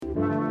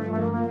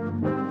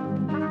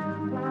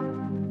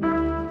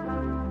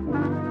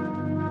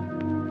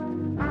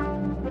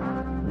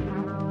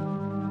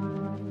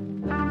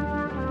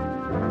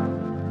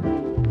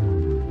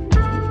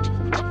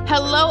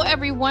Hello,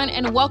 everyone,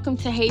 and welcome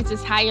to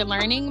Hayes' Higher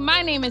Learning.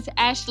 My name is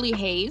Ashley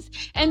Hayes,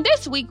 and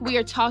this week we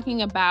are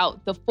talking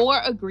about The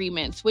Four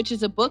Agreements, which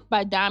is a book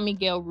by Don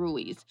Miguel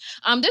Ruiz.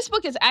 This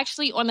book is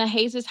actually on the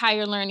Hayes'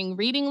 Higher Learning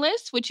reading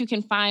list, which you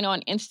can find on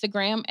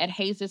Instagram at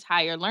Hayes'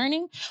 Higher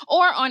Learning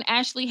or on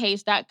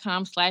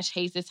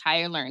ashleyhayes.com/Hayes'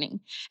 Higher Learning.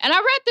 And I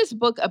read this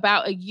book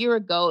about a year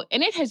ago,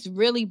 and it has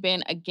really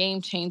been a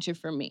game changer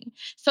for me.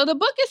 So the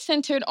book is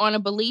centered on a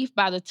belief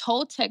by the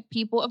Toltec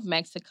people of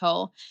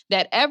Mexico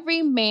that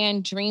every man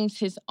dreams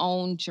his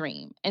own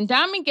dream. And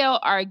Don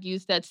Miguel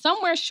argues that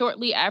somewhere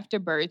shortly after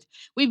birth,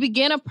 we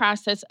begin a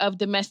process of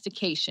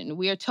domestication.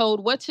 We are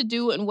told what to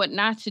do and what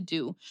not to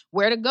do,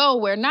 where to go,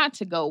 where not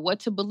to go, what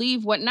to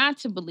believe, what not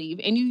to believe,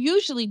 and you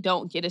usually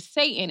don't get a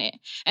say in it.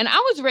 And I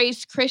was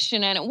raised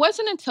Christian, and it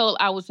wasn't until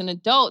I was an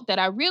adult that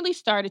I really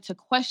started to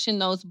question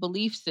those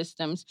belief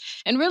systems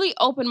and really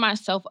open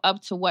myself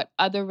up to what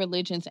other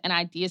religions and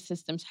idea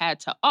systems had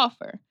to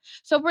offer.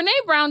 So Brené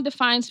Brown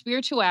defines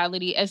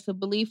spirituality as the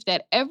belief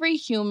that every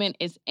human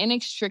is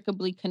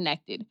inextricably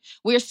connected.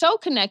 We are so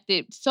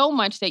connected so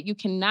much that you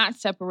cannot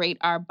separate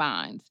our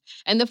bonds.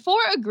 And the Four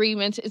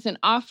Agreements is an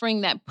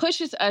offering that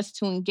pushes us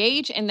to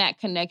engage in that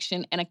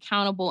connection in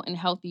accountable and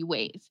healthy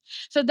ways.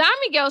 So Don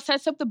Miguel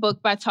sets up the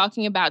book by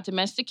talking about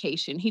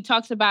domestication. He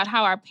talks about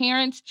how our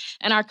parents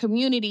and our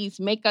communities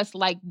make us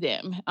like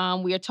them.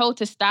 We are told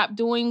to stop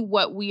doing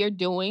what we are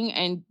doing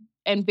and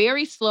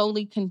very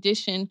slowly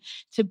conditioned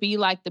to be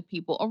like the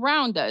people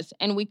around us.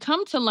 And we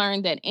come to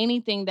learn that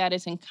anything that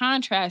is in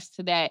contrast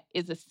to that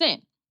is a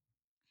sin.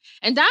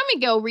 And Don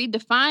Miguel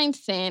redefines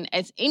sin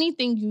as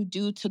anything you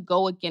do to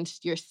go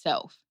against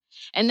yourself.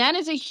 And that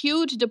is a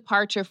huge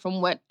departure from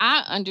what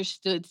I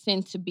understood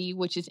sin to be,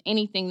 which is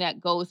anything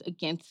that goes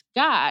against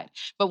God.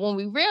 But when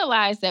we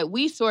realize that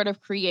we sort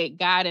of create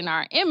God in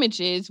our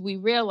images, we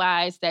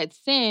realize that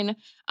sin,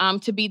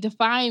 to be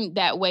defined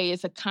that way,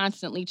 is a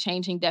constantly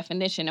changing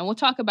definition. And we'll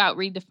talk about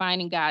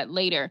redefining God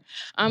later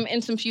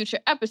in some future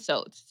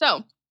episodes.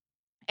 So,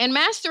 in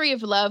Mastery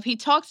of Love, he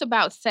talks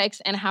about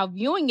sex and how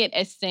viewing it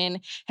as sin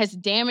has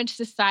damaged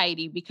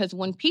society because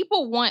when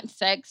people want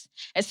sex,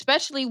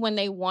 especially when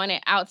they want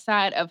it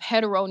outside of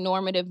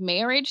heteronormative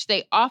marriage,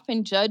 they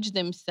often judge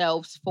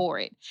themselves for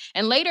it.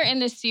 And later in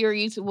this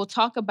series, we'll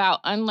talk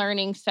about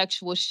unlearning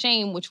sexual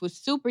shame, which was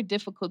super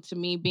difficult to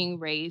me being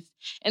raised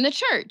in the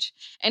church.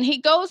 And he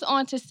goes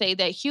on to say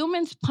that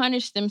humans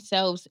punish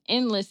themselves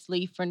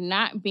endlessly for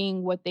not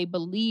being what they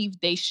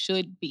believe they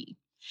should be.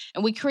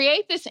 And we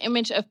create this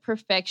image of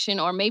perfection,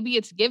 or maybe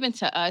it's given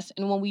to us.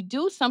 And when we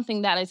do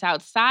something that is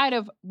outside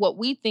of what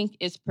we think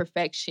is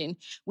perfection,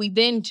 we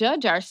then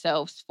judge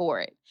ourselves for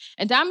it.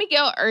 And Don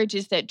Miguel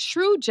urges that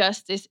true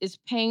justice is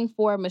paying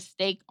for a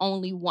mistake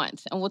only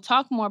once. And we'll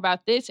talk more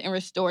about this in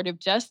restorative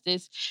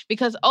justice,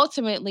 because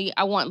ultimately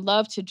I want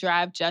love to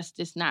drive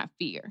justice, not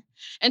fear.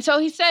 And so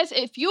he says,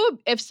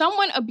 if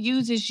someone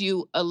abuses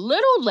you a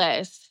little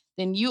less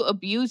than you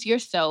abuse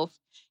yourself,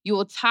 you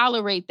will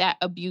tolerate that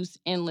abuse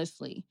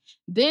endlessly.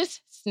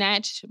 This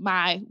snatched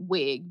my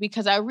wig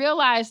because I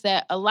realized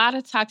that a lot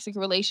of toxic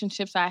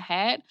relationships I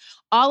had,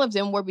 all of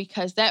them were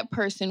because that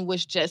person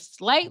was just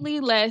slightly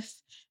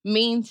less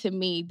mean to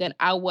me than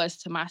I was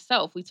to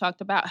myself. We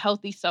talked about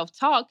healthy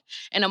self-talk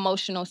and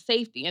emotional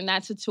safety, and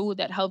that's a tool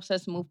that helps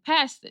us move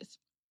past this.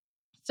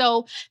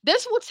 So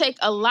this will take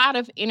a lot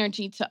of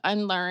energy to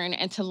unlearn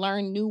and to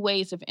learn new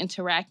ways of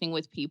interacting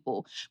with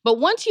people. But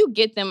once you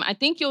get them, I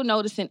think you'll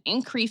notice an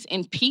increase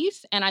in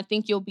peace, and I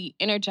think you'll be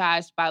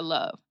energized by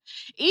love.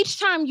 Each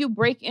time you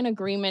break an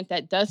agreement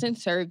that doesn't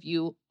serve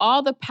you,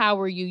 all the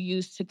power you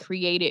use to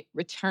create it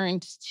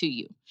returns to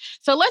you.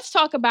 So let's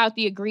talk about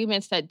the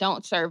agreements that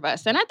don't serve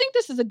us. And I think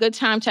this is a good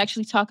time to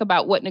actually talk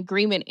about what an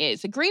agreement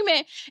is.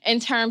 Agreement in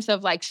terms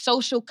of like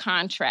social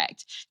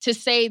contract, to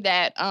say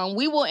that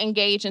we will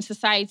engage in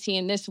society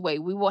in this way.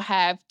 We will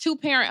have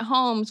two-parent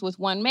homes with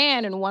one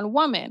man and one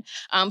woman.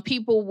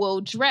 People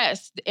will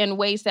dress in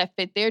ways that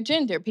fit their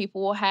gender.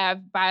 People will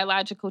have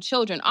biological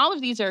children. All of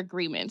these are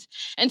agreements.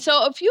 And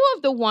so a few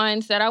of the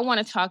ones that I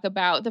want to talk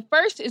about, the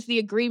first is the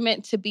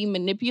agreement to be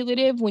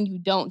manipulative when you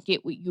don't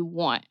get what you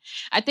want.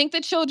 I think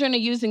the children are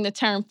using the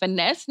term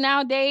finesse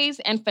nowadays,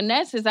 and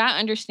finesse, as I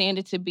understand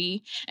it to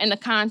be, in the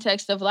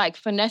context of like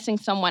finessing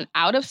someone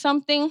out of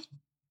something,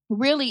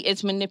 really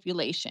is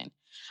manipulation.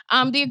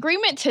 The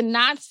agreement to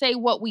not say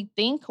what we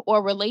think,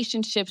 or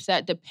relationships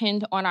that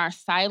depend on our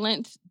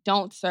silence,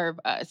 don't serve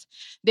us.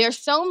 There's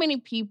so many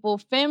people,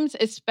 femmes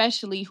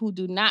especially, who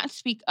do not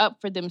speak up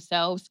for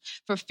themselves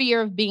for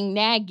fear of being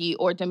naggy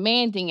or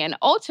demanding, and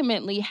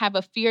ultimately have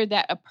a fear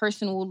that a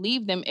person will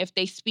leave them if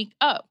they speak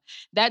up.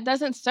 That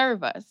doesn't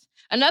serve us.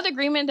 Another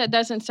agreement that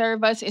doesn't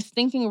serve us is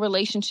thinking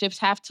relationships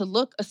have to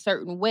look a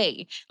certain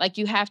way, like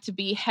you have to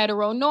be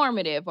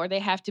heteronormative, or they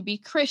have to be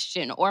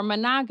Christian or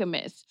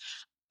monogamous.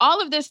 all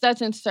of this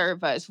doesn't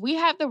serve us. We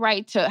have the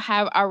right to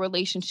have our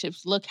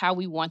relationships look how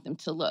we want them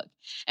to look.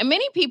 And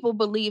many people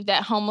believe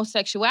that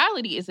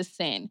homosexuality is a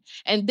sin,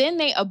 and then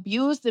they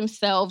abuse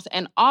themselves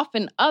and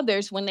often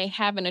others when they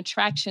have an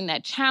attraction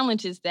that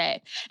challenges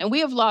that. And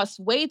we have lost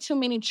way too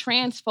many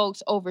trans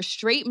folks over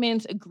straight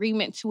men's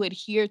agreement to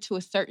adhere to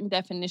a certain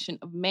definition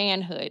of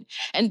manhood.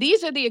 And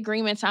these are the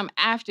agreements I'm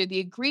after, the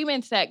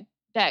agreements that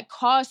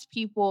cause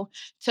people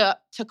to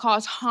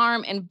cause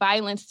harm and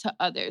violence to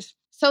others.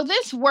 So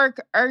this work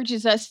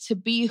urges us to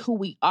be who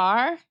we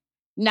are,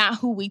 not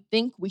who we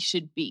think we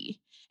should be.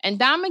 And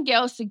Don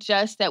Miguel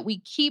suggests that we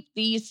keep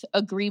these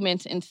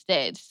agreements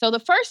instead. So the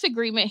first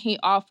agreement he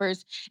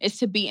offers is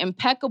to be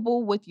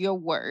impeccable with your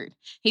word.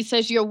 He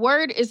says your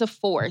word is a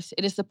force.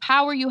 It is the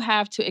power you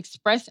have to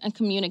express and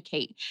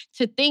communicate,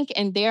 to think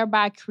and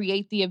thereby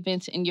create the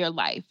events in your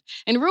life.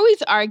 And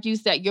Ruiz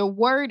argues that your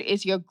word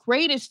is your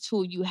greatest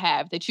tool you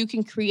have, that you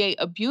can create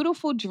a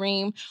beautiful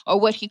dream or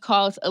what he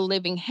calls a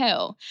living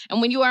hell. And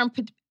when you are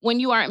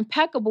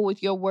impeccable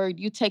with your word,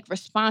 you take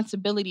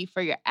responsibility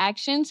for your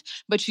actions,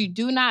 but you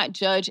do not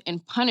judge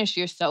and punish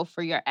yourself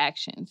for your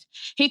actions.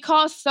 He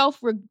calls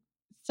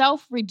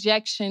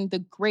self-rejection the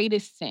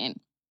greatest sin.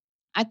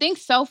 I think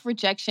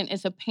self-rejection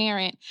is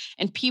apparent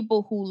in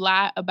people who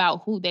lie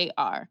about who they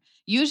are.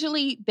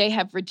 Usually, they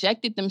have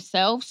rejected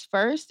themselves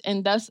first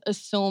and thus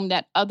assume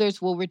that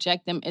others will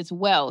reject them as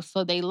well.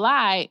 So they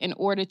lie in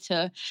order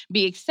to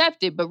be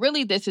accepted. But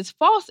really, this is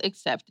false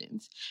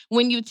acceptance.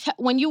 When you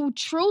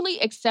truly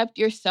accept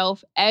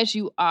yourself as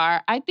you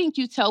are, I think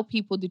you tell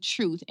people the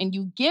truth and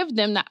you give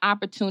them the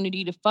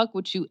opportunity to fuck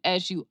with you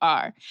as you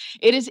are.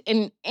 It is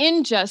an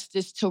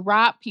injustice to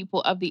rob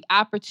people of the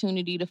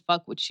opportunity to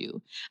fuck with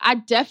you. I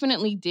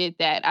definitely did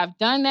that. I've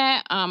done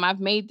that.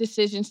 I've made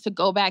decisions to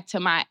go back to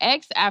my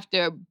ex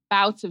after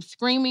bouts of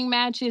screaming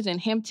matches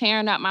and him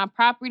tearing up my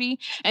property.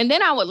 And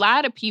then I would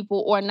lie to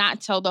people or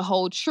not tell the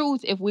whole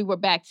truth if we were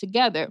back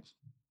together.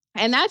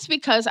 And that's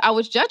because I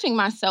was judging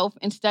myself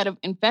instead of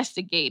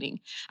investigating.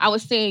 I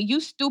was saying, you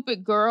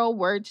stupid girl,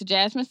 word to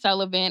Jasmine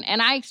Sullivan,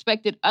 and I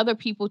expected other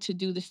people to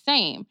do the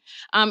same.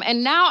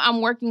 And now I'm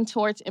working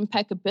towards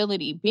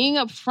impeccability, being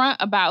upfront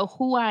about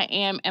who I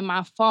am and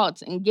my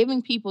faults and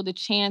giving people the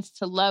chance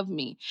to love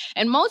me.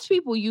 And most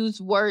people use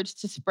words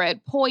to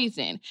spread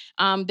poison.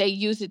 They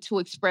use it to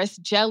express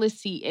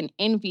jealousy and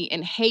envy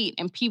and hate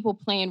and people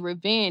playing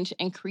revenge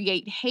and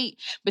create hate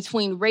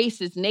between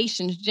races,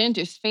 nations,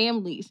 genders,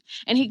 families.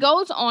 And he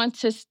goes on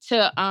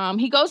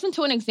he goes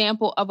into an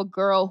example of a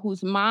girl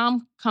whose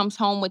mom comes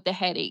home with a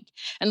headache.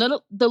 And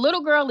the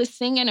little girl is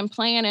singing and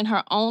playing in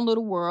her own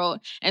little world.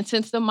 And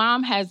since the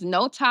mom has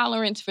no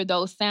tolerance for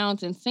those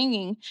sounds and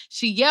singing,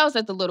 she yells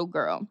at the little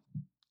girl.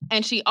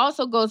 And she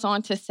also goes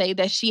on to say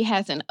that she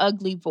has an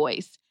ugly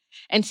voice.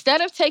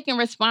 Instead of taking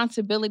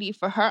responsibility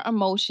for her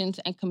emotions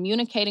and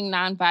communicating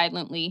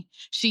nonviolently,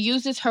 she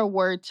uses her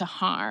word to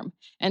harm.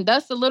 And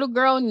thus the little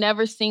girl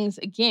never sings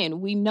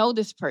again. We know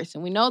this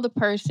person. We know the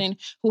person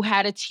who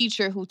had a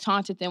teacher who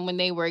taunted them when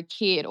they were a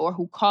kid or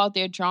who called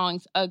their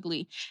drawings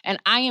ugly. And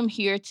I am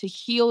here to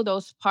heal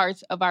those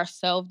parts of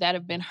ourselves that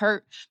have been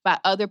hurt by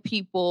other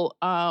people,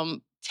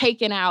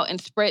 taken out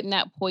and spreading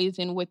that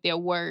poison with their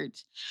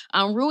words.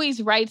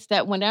 Ruiz writes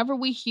that whenever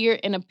we hear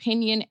an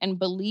opinion and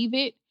believe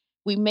it,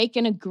 we make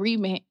an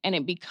agreement and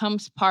it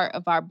becomes part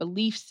of our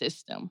belief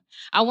system.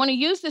 I want to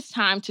use this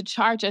time to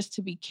charge us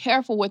to be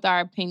careful with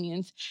our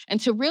opinions and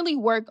to really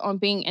work on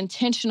being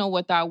intentional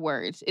with our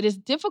words. It is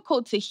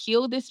difficult to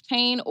heal this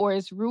pain, or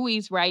as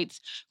Ruiz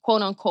writes,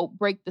 quote unquote,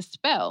 break the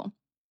spell.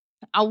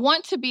 I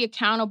want to be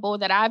accountable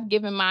that I've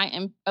given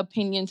my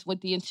opinions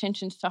with the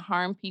intentions to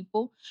harm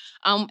people.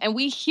 And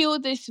we heal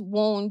this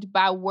wound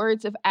by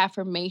words of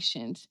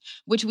affirmations,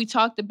 which we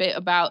talked a bit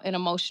about in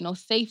emotional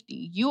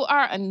safety. You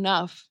are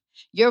enough.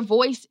 Your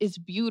voice is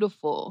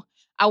beautiful.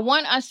 I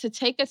want us to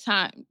take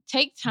time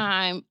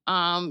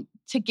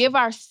to give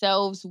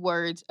ourselves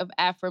words of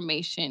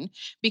affirmation,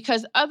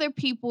 because other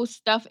people's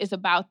stuff is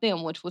about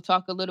them, which we'll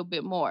talk a little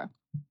bit more.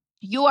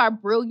 You are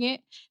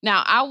brilliant.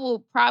 Now, I will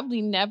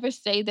probably never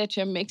say that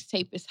your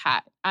mixtape is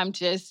hot.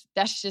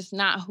 That's just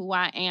not who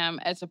I am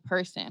as a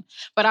person.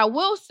 But I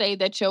will say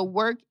that your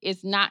work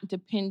is not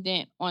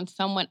dependent on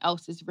someone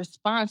else's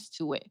response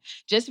to it.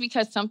 Just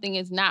because something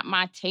is not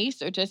my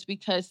taste or just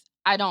because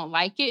I don't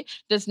like it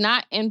does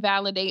not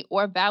invalidate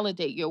or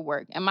validate your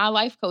work. And my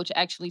life coach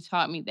actually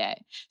taught me that.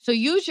 So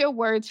use your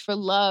words for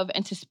love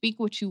and to speak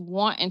what you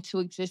want into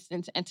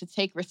existence and to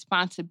take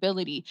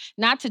responsibility,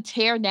 not to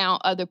tear down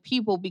other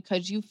people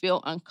because you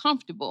feel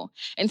uncomfortable.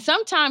 And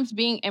sometimes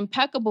being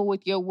impeccable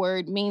with your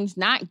word means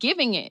not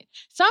giving it.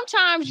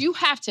 Sometimes you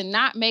have to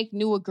not make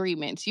new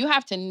agreements. You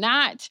have to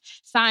not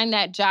sign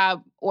that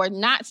job or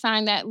not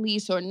sign that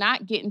lease or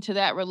not get into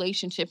that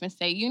relationship and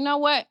say, you know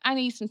what? I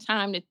need some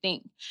time to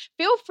think.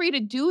 Feel free to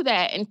do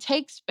that and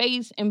take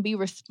space and be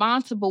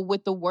responsible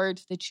with the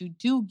words that you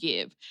do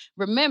give.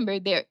 Remember,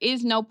 there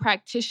is no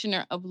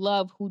practitioner of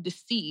love who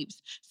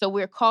deceives. So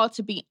we're called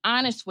to be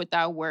honest with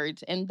our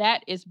words, and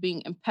that is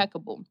being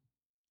impeccable.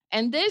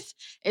 And this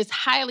is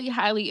highly,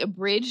 highly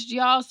abridged,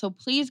 y'all. So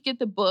please get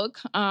the book.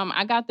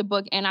 I got the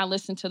book and I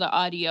listened to the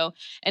audio,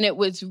 and it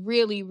was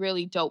really,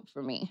 really dope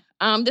for me.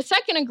 The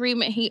second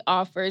agreement he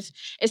offers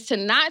is to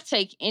not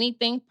take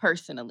anything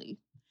personally.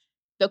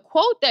 The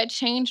quote that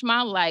changed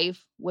my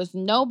life was,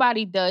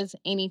 "Nobody does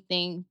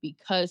anything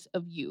because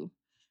of you."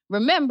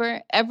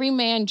 Remember, every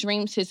man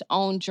dreams his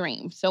own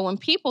dream. So when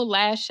people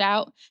lash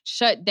out,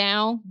 shut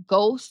down,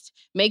 ghost,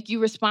 make you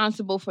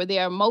responsible for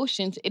their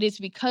emotions, it is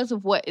because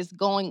of what is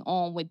going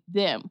on with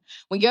them.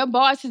 When your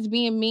boss is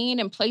being mean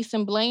and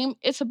placing blame,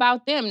 it's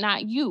about them,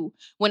 not you.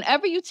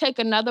 Whenever you take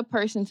another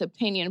person's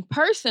opinion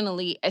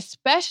personally,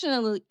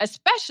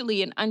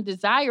 especially an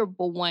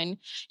undesirable one,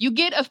 you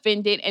get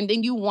offended and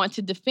then you want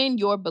to defend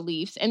your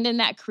beliefs, and then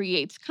that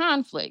creates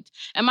conflict.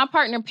 And my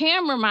partner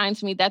Pam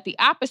reminds me that the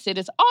opposite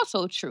is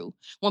also true.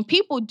 When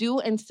people do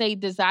and say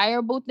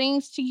desirable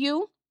things to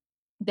you,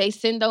 they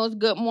send those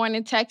good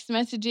morning text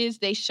messages,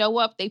 they show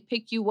up, they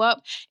pick you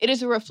up. It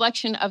is a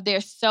reflection of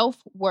their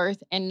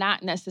self-worth and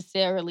not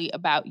necessarily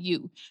about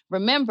you.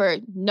 Remember,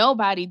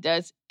 nobody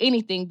does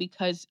anything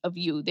because of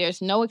you. There's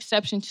no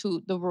exception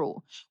to the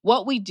rule.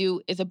 What we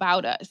do is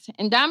about us.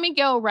 And Don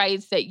Miguel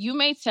writes that you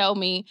may tell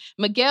me,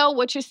 "Miguel,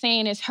 what you're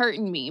saying is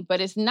hurting me," but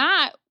it's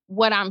not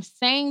what I'm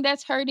saying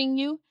that's hurting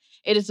you.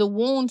 It is the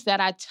wounds that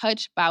I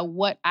touch by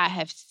what I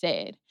have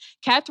said.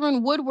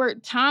 Catherine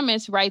Woodward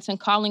Thomas writes in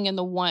Calling in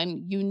the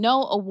One, "You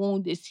know a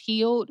wound is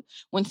healed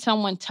when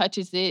someone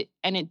touches it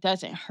and it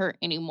doesn't hurt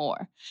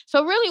anymore."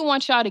 So I really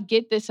want y'all to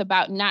get this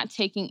about not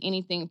taking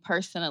anything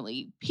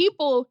personally.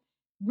 People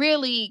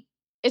really,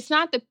 it's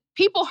not the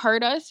people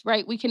hurt us,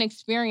 right? We can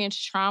experience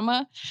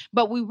trauma,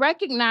 but we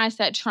recognize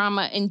that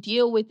trauma and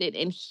deal with it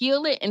and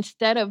heal it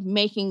instead of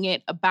making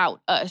it about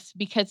us,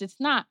 because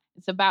it's not,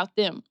 it's about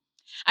them.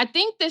 I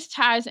think this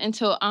ties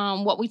into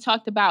what we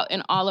talked about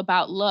in All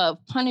About Love,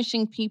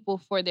 punishing people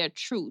for their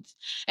truths.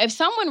 If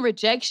someone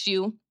rejects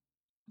you,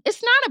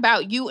 it's not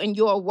about you and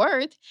your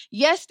worth.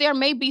 Yes, there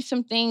may be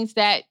some things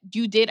that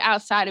you did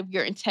outside of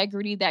your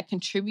integrity that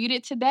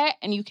contributed to that,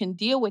 and you can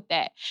deal with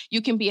that.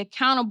 You can be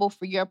accountable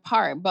for your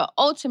part, but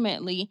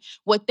ultimately,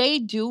 what they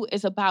do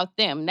is about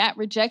them. That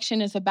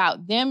rejection is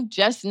about them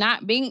just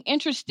not being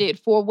interested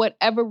for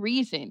whatever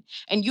reason.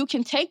 And you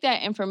can take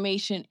that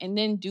information and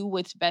then do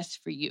what's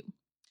best for you.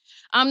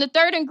 The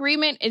third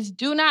agreement is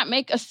do not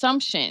make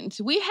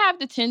assumptions. We have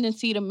the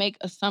tendency to make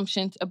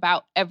assumptions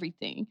about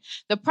everything.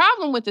 The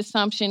problem with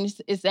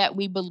assumptions is that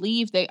we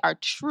believe they are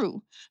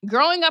true.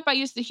 Growing up, I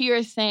used to hear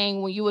a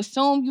saying, "When you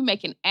assume, you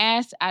make an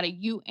ass out of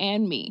you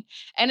and me."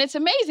 And it's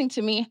amazing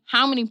to me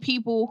how many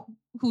people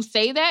who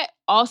say that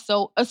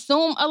also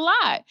assume a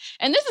lot.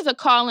 And this is a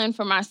call in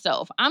for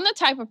myself. I'm the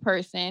type of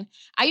person,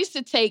 I used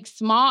to take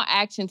small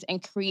actions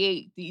and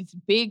create these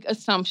big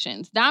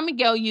assumptions. Don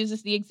Miguel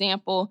uses the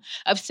example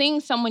of seeing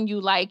someone you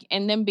like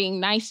and them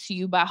being nice to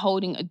you by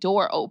holding a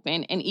door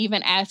open and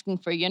even asking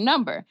for your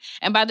number.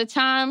 And by the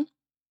time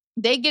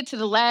they get to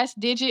the last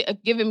digit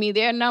of giving me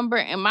their number,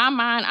 in my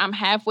mind, I'm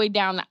halfway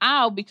down the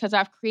aisle because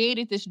I've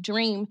created this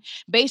dream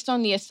based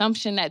on the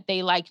assumption that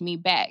they like me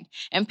back.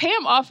 And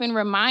Pam often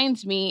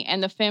reminds me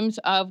and the femmes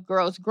of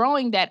Girls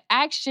Growing that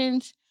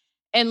actions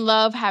and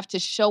love have to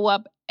show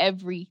up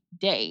every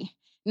day.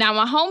 Now,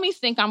 my homies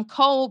think I'm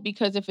cold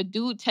because if a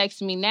dude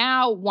texts me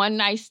now, one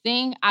nice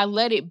thing, I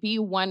let it be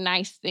one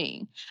nice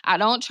thing. I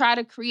don't try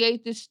to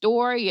create this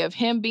story of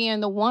him being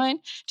the one.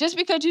 Just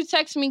because you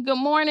text me good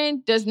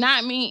morning does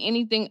not mean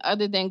anything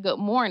other than good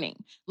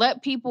morning.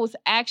 Let people's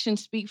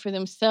actions speak for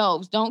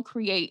themselves. Don't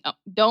create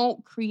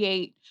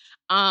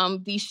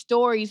these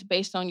stories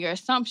based on your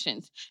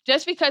assumptions.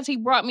 Just because he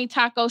brought me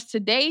tacos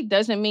today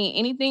doesn't mean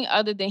anything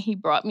other than he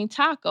brought me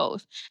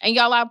tacos. And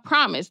y'all, I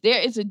promise,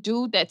 there is a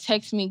dude that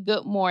texts me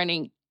good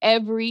morning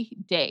every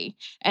day.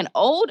 And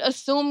old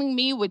assuming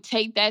me would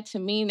take that to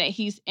mean that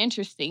he's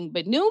interesting,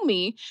 but new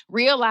me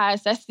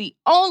realized that's the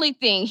only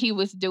thing he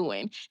was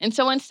doing. And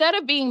so instead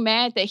of being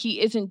mad that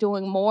he isn't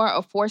doing more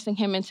or forcing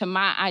him into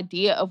my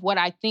idea of what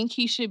I think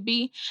he should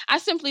be, I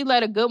simply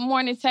let a good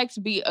morning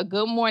text be a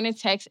good morning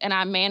text, and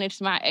I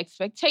managed my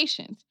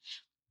expectations.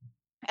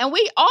 And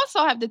we also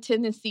have the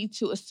tendency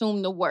to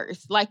assume the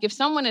worst. Like if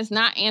someone is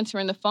not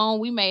answering the phone,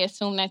 we may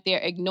assume that they're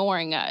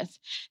ignoring us.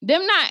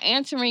 Them not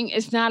answering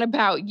is not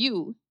about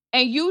you.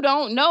 And you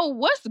don't know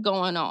what's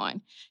going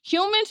on.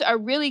 Humans are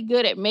really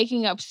good at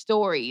making up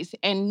stories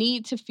and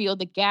need to fill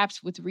the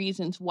gaps with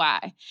reasons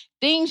why.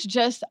 Things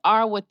just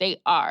are what they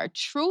are.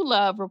 True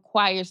love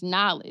requires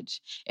knowledge.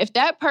 If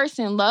that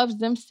person loves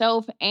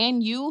themselves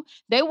and you,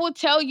 they will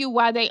tell you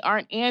why they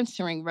aren't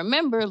answering.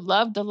 Remember,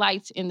 love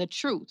delights in the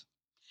truth.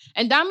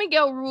 And Don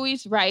Miguel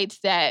Ruiz writes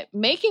that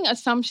making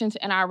assumptions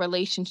in our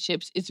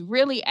relationships is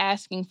really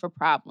asking for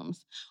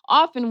problems.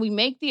 Often we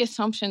make the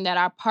assumption that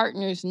our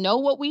partners know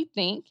what we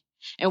think,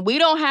 and we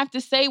don't have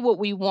to say what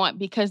we want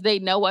because they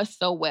know us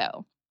so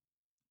well.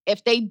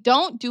 If they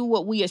don't do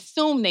what we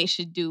assume they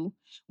should do,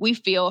 we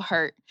feel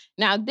hurt.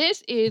 Now,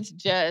 this is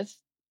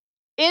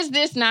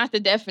this not the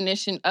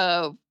definition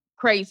of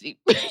crazy?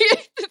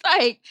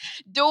 like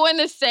doing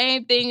the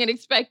same thing and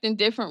expecting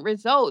different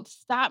results.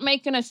 Stop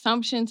making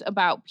assumptions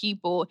about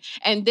people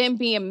and then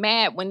being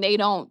mad when they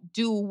don't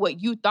do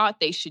what you thought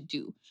they should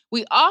do.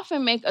 We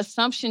often make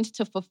assumptions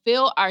to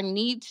fulfill our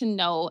need to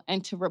know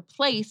and to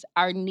replace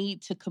our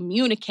need to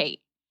communicate.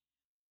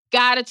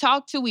 Gotta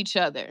talk to each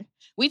other.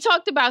 We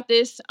talked about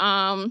this.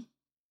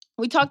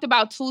 We talked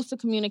about tools to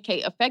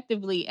communicate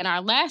effectively in our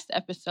last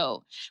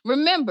episode.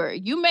 Remember,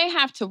 you may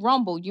have to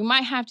rumble. You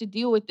might have to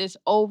deal with this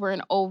over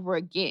and over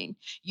again.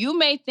 You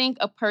may think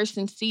a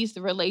person sees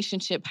the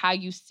relationship how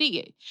you see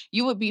it.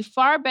 You would be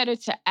far better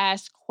to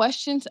ask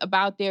questions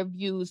about their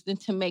views than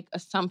to make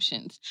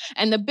assumptions.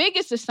 And the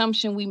biggest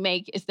assumption we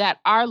make is that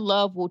our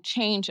love will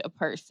change a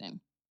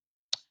person.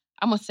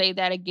 I'm going to say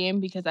that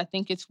again because I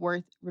think it's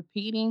worth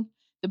repeating.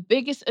 The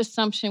biggest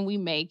assumption we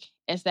make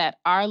is that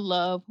our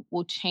love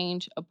will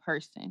change a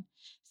person.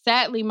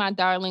 Sadly, my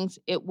darlings,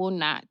 it will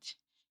not.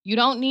 You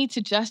don't need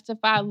to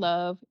justify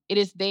love. It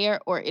is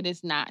there or it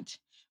is not.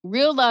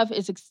 Real love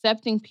is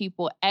accepting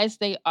people as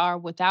they are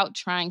without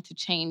trying to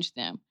change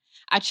them.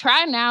 I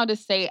try now to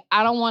say,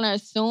 I don't want to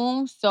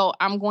assume, so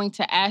I'm going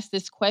to ask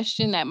this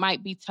question that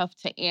might be tough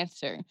to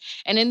answer.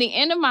 And in the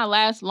end of my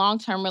last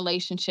long-term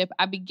relationship,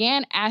 I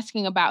began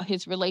asking about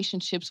his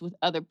relationships with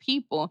other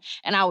people,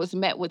 and I was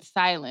met with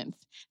silence.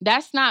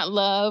 That's not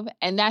love,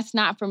 and that's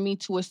not for me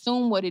to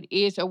assume what it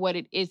is or what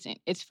it isn't.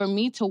 It's for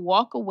me to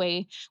walk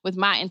away with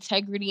my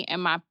integrity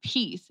and my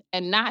peace,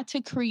 and not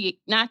to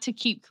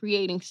keep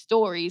creating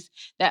stories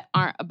that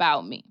aren't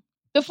about me.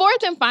 The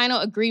fourth and final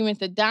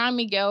agreement that Don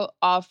Miguel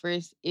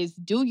offers is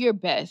do your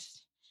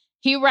best.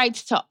 He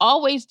writes to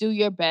always do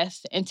your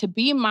best and to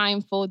be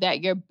mindful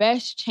that your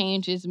best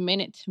changes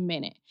minute to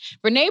minute.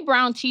 Brené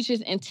Brown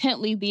teaches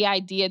intently the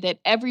idea that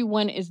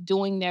everyone is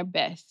doing their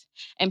best.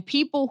 And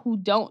people who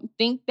don't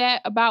think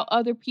that about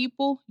other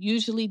people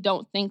usually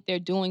don't think they're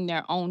doing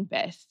their own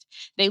best.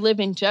 They live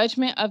in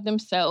judgment of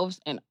themselves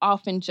and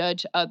often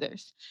judge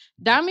others.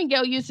 Don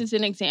Miguel uses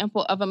an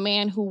example of a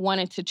man who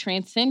wanted to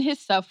transcend his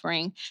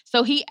suffering.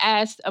 So he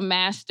asked a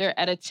master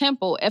at a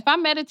temple, if I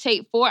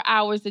meditate 4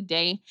 hours a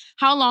day,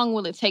 how long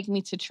will it take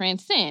me to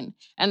transcend?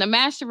 And the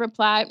master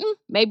replied,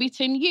 maybe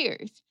 10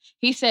 years.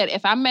 He said,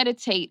 if I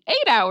meditate 8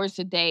 hours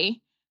a day,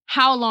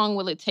 how long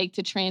will it take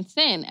to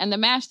transcend? And the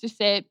master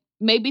said,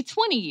 maybe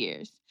 20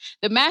 years.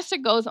 The master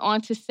goes on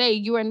to say,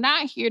 you are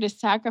not here to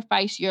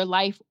sacrifice your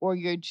life or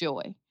your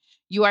joy.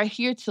 You are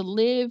here to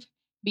live,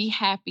 be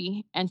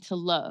happy, and to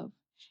love.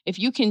 If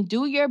you can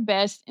do your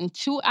best in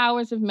 2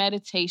 hours of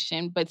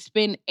meditation, but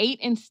spend 8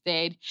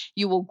 instead,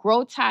 you will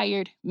grow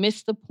tired,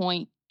 miss the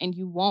point, and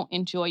you won't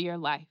enjoy your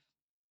life.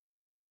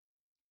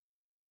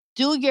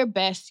 Do your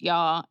best,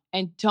 y'all,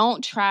 and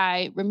don't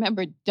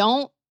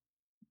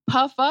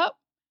puff up,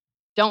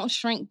 don't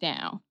shrink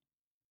down.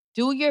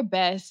 Do your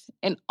best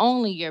and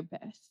only your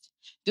best.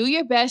 Do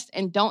your best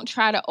and don't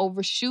try to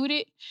overshoot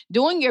it.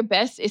 Doing your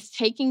best is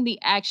taking the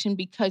action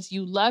because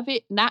you love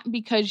it, not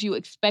because you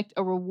expect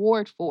a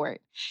reward for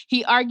it.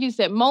 He argues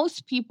that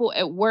most people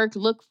at work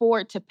look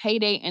forward to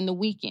payday and the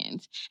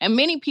weekends, and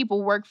many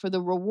people work for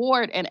the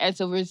reward, and as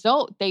a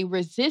result, they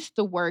resist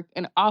the work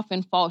and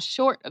often fall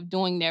short of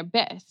doing their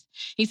best.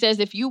 He says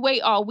if you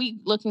wait all week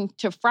looking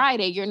to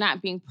Friday, you're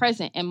not being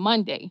present in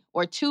Monday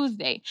or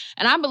Tuesday.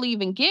 And I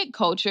believe in gig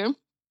culture,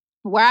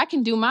 where I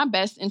can do my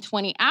best in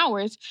 20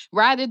 hours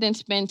rather than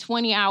spend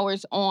 20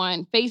 hours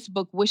on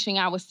Facebook wishing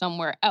I was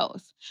somewhere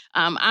else.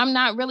 I'm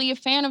not really a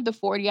fan of the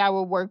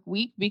 40-hour work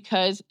week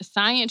because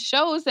science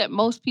shows that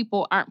most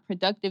people aren't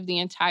productive the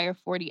entire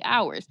 40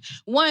 hours.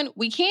 One,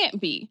 we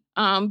can't be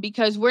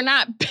because we're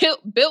not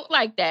built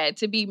like that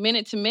to be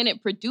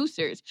minute-to-minute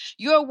producers.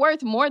 You're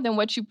worth more than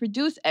what you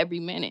produce every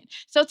minute.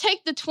 So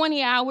take the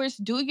 20 hours,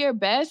 do your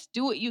best,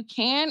 do what you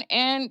can,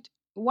 and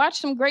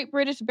watch some Great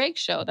British Bake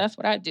Show. That's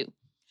what I do.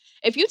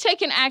 If you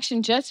take an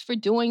action just for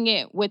doing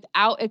it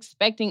without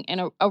expecting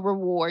a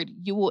reward,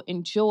 you will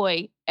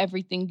enjoy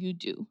everything you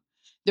do.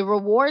 The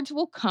rewards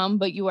will come,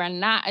 but you are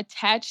not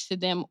attached to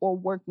them or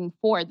working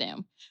for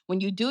them.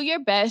 When you do your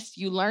best,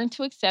 you learn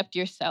to accept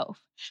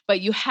yourself,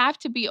 but you have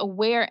to be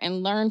aware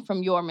and learn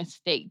from your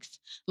mistakes.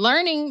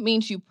 Learning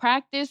means you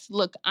practice,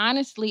 look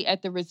honestly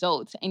at the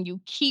results, and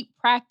you keep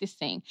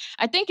practicing.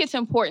 I think it's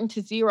important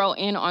to zero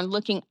in on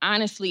looking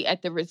honestly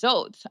at the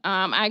results.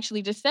 I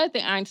actually just said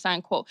the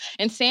Einstein quote,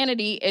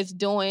 insanity is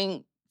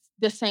doing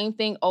the same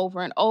thing over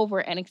and over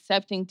and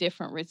accepting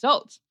different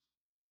results.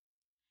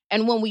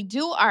 And when we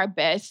do our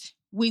best,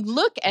 we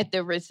look at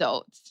the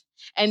results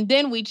and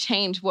then we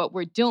change what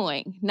we're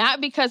doing, not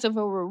because of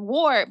a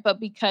reward, but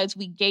because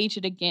we gauge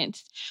it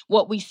against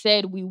what we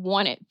said we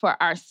wanted for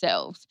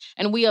ourselves.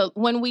 And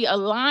when we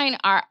align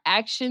our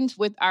actions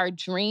with our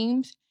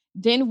dreams,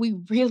 then we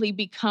really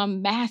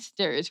become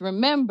masters.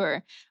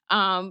 Remember,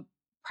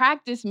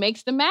 practice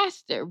makes the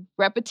master.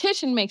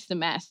 Repetition makes the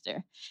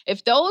master.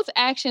 If those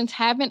actions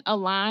haven't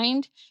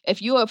aligned,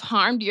 if you have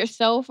harmed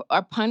yourself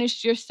or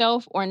punished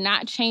yourself or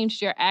not changed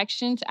your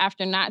actions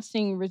after not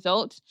seeing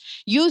results,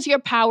 use your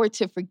power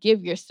to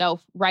forgive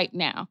yourself right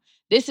now.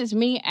 This is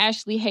me,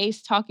 Ashley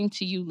Hayes, talking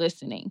to you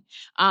listening.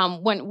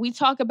 When we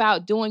talk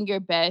about doing your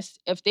best,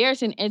 if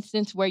there's an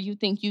instance where you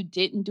think you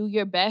didn't do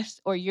your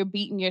best or you're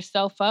beating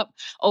yourself up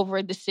over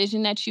a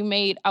decision that you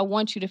made, I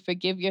want you to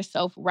forgive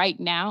yourself right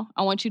now.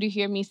 I want you to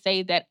hear me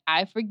say that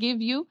I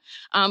forgive you,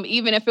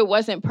 even if it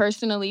wasn't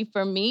personally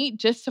for me,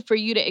 just for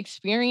you to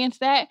experience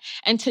that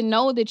and to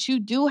know that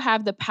you do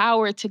have the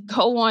power to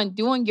go on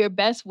doing your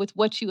best with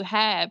what you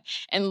have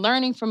and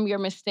learning from your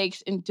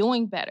mistakes and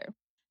doing better.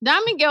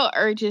 Don Miguel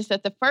urges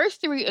that the first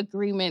three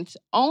agreements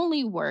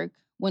only work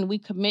when we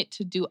commit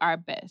to do our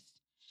best.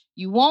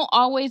 You won't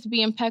always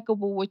be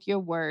impeccable with your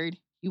word.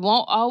 You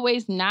won't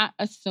always not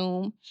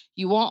assume.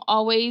 You won't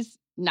always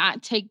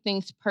not take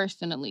things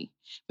personally.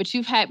 But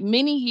you've had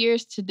many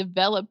years to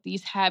develop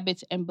these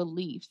habits and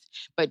beliefs.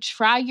 But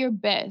try your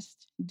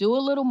best. Do a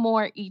little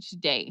more each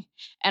day.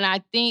 And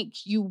I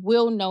think you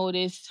will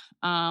notice,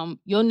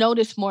 you'll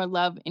notice more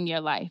love in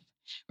your life.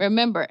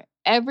 Remember,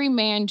 every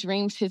man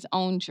dreams his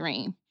own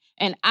dream.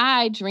 And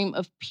I dream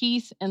of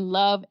peace and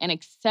love and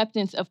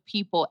acceptance of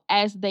people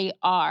as they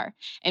are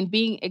and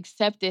being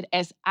accepted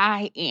as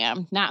I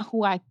am, not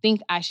who I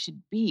think I should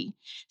be.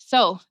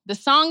 So the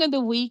song of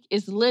the week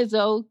is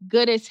Lizzo,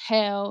 Good as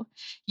Hell.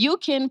 You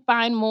can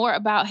find more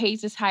about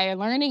Hayes' Higher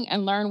Learning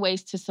and learn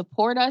ways to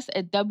support us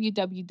at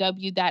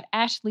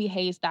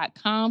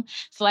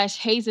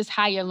www.ashleyhayes.com/Hayes'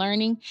 Higher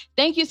Learning.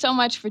 Thank you so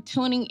much for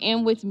tuning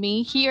in with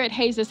me here at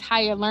Hayes'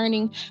 Higher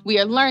Learning. We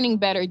are learning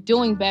better,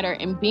 doing better,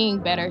 and being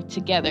better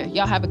together.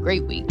 Y'all have a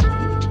great week.